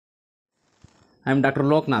I am Dr.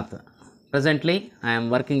 Lokanath. Presently, I am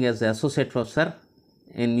working as Associate Professor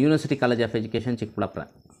in University College of Education, Chikkapalapura,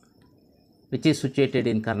 which is situated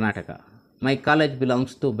in Karnataka. My college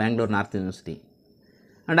belongs to Bangalore North University.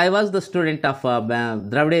 And I was the student of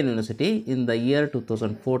Dravidian University in the year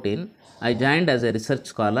 2014. I joined as a research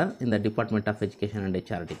scholar in the Department of Education and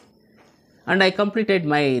H.D. And I completed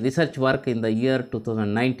my research work in the year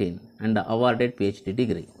 2019 and awarded Ph.D.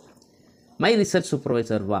 degree. My research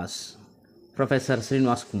supervisor was Professor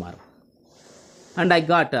Srinivas Kumar. And I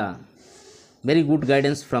got very good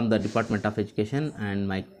guidance from the Department of Education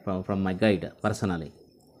and from my guide personally.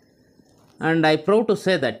 And I proud to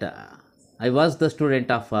say that I was the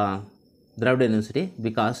student of Dravidian University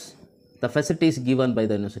because the facilities given by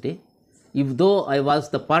the university. If though I was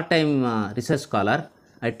the part-time research scholar,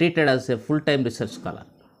 I treated as a full-time research scholar.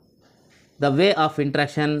 The way of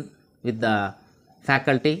interaction with the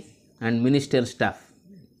faculty and ministerial staff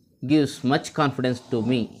gives much confidence to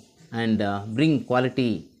me and bring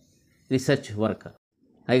quality research work.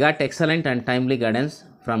 I got excellent and timely guidance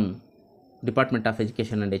from Department of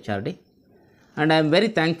Education and HRD, and I am very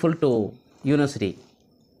thankful to university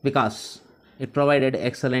because it provided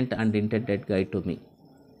excellent and intended guide to me.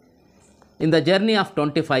 In the journey of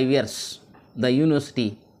 25 years, the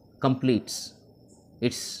university completes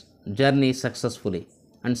its journey successfully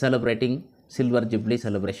and celebrating Silver Jubilee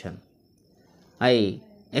celebration. I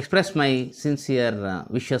express my sincere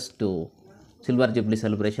wishes to Silver Jubilee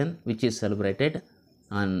celebration, which is celebrated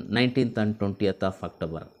on 19th and 20th of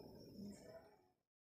October.